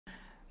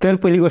तर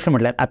पहिली गोष्ट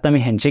म्हटल्यार आता मी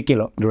हँडशेक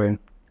केलो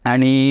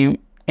आणि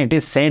it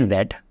is said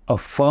that a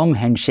firm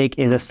handshake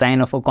is a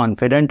Sion of a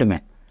confident man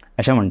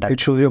अशें म्हणटात. It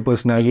shows your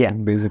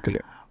personality basically.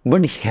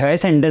 But ह्या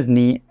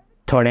सेंटन्सनी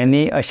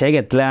थोड्यांनी अशें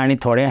घेतलां आनी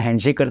थोडे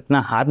हँडशेक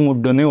करतना हात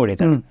मुड्डूनय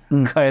उडयतात.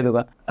 कळ्ळें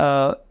तुका?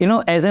 You know,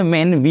 as a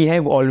man we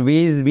have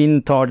always been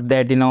thought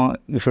that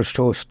you should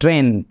show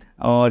strength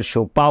or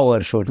show power,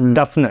 show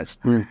toughness.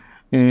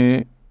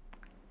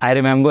 I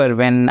remember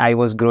when I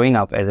was growing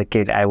up as a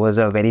kid, I was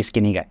a very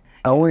skinny guy.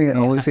 I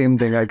was same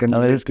thing. I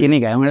was a skinny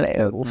guy.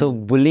 So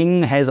bullying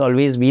has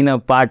always been a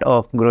part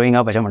of growing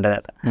up. I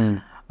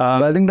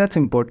think that's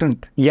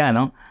important. Yeah,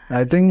 no?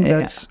 I think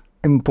that's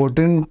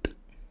important.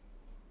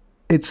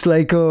 It's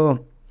like a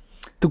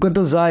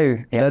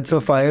tukatazai. That's a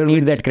fire. You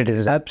need that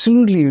criticism.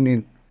 Absolutely, you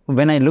need.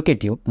 When I look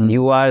at you,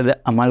 you are the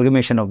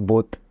amalgamation of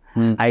both.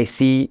 I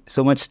see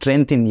so much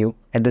strength in you.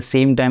 At the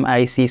same time,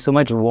 I see so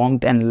much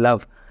warmth and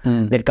love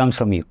that comes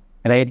from you,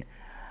 right?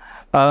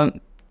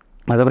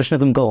 माझा प्रश्न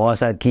तुमकां हो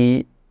आसा की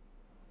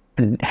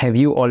have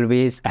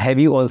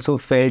you also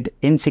felt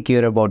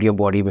insecure about your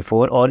body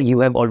before, or you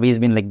have always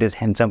been like this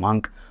handsome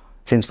hunk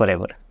since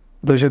forever?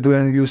 Dheeraj,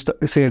 when you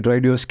said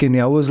right, you're skinny.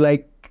 I was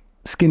like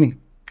skinny,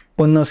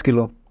 50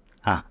 kilo.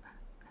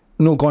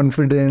 No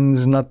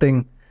confidence,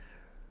 nothing.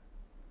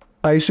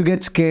 I used to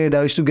get scared.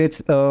 I used to get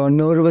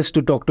nervous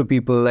to talk to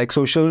people. Like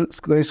social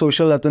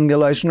atan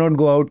gelo, I should not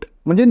go out.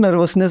 Manje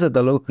nervousness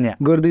atalo.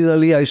 Gardi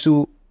zali, I used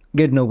to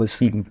get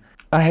nervous.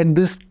 I had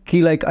this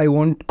key like I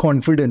want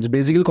confidence.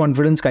 Basically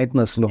confidence kait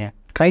naslo.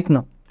 Kait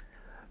na.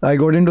 I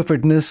got into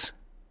fitness,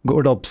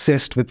 got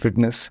obsessed with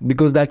fitness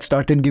because that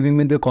started giving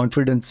me the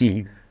confidence.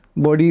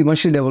 Body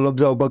mashi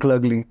develops out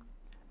lagli.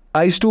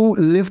 I used to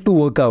live to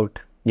work out.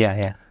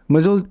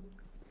 Mazo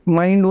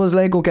mind was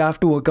like, okay, I have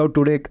to work out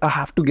today. I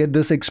have to get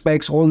the six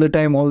packs all the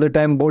time.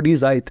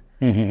 Body's height.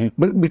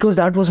 But because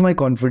that was my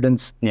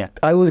confidence.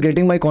 I was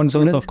getting my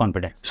confidence.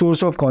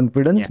 Source of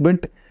confidence.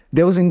 But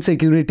there was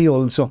insecurity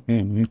also.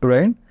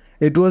 Right?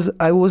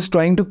 I was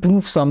trying to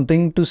prove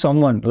something to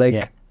someone.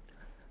 Like,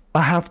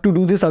 I have to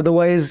do this.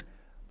 Otherwise,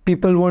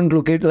 people won't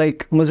look at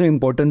like much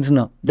importance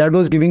now. That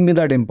was giving me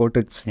that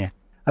importance.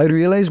 I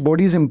realized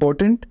body is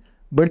important,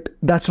 but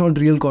that's not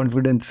real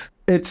confidence.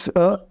 It's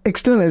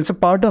external, it's a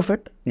part of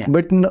it,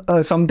 but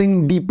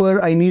something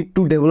deeper, I need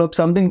to develop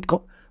something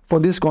for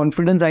this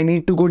confidence, I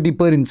need to go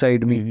deeper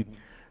inside me.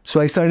 So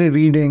I started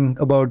reading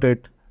about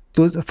it.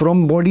 So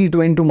from body it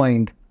went to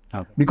mind.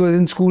 Because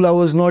in school I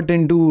was more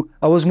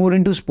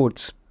into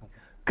sports.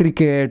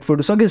 Cricket,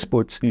 football, sage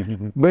sports.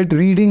 But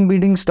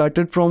reading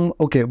started from,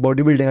 okay,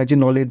 bodybuilding, achi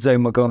knowledge zai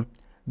maka.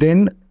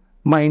 Then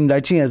mind,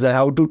 achi as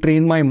how to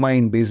train my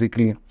mind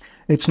basically.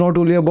 It's not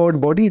only about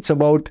body, it's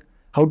about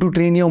how to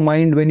train your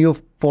mind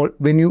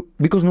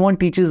because no one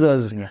teaches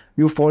us.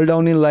 You fall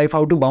down in life,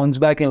 how to bounce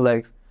back in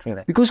life.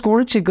 Because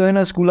कोण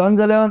शिकयना स्कूलान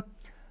जाल्यार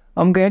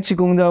आमकां हेच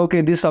शिकोवंक जाय,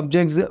 okay, these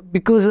subjects,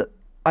 because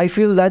I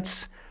feel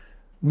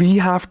we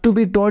have to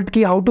be taught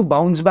how to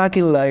bounce back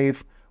in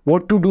life,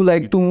 what to do,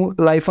 like to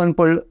life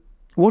unfold,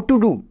 what to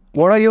do,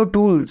 what are your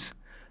tools.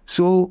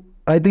 So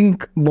I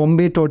think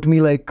Bombay taught me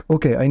like,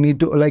 okay, I need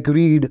to like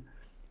read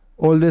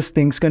all these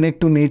things, connect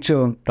to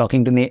nature,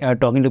 talking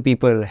to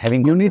people,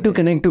 you need to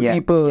connect to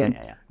people.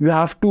 You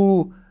have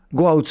to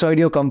go outside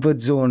your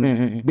comfort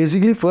zone.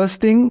 Basically, first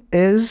thing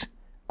is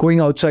going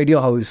outside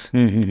your house.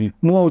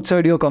 Move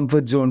outside your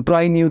comfort zone,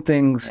 try new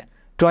things,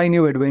 try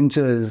new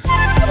adventures.